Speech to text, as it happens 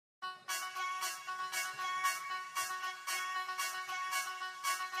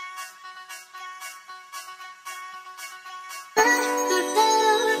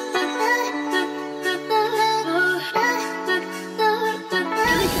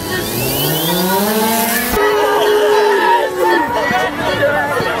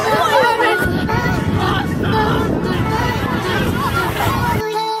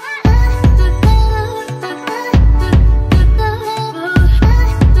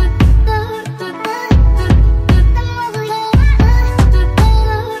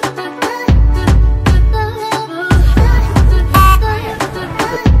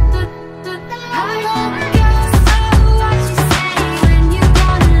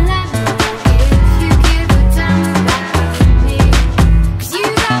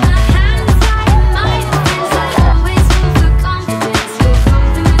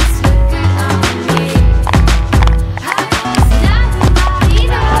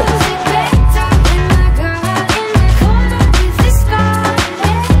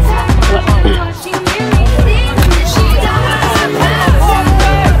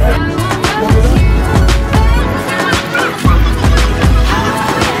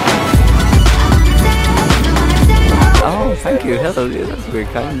that's very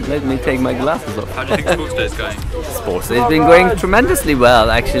kind. Let me take my glasses off. How do you think Sports Day is going? Sports Day has been going tremendously well,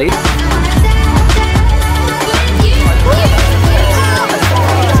 actually.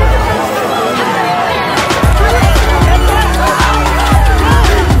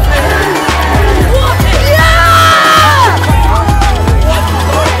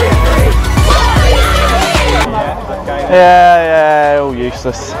 Yeah, all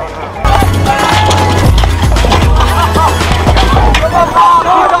useless.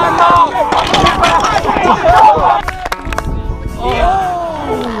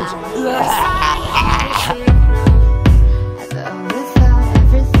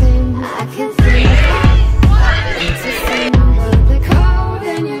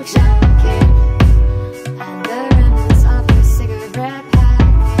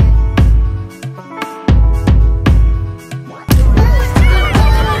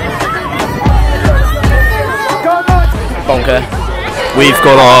 Bonker. We've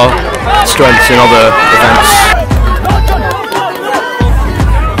got our strengths in other events.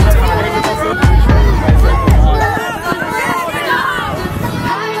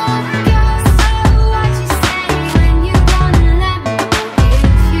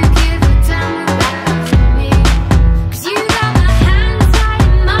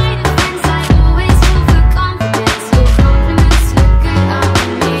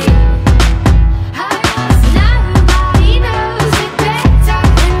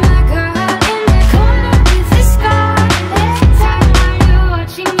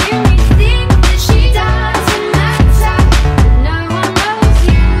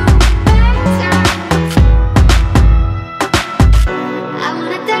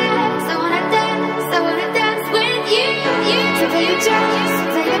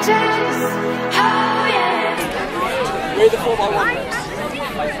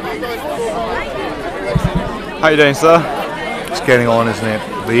 How you doing, sir? It's getting on, isn't it?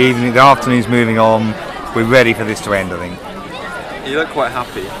 The afternoon's moving on. We're ready for this to end, I think. You look quite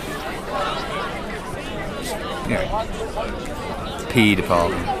happy. Yeah. P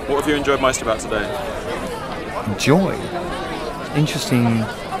department. What have you enjoyed most about today? Enjoy? Interesting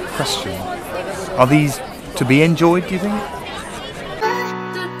question. Are these to be enjoyed, do you think?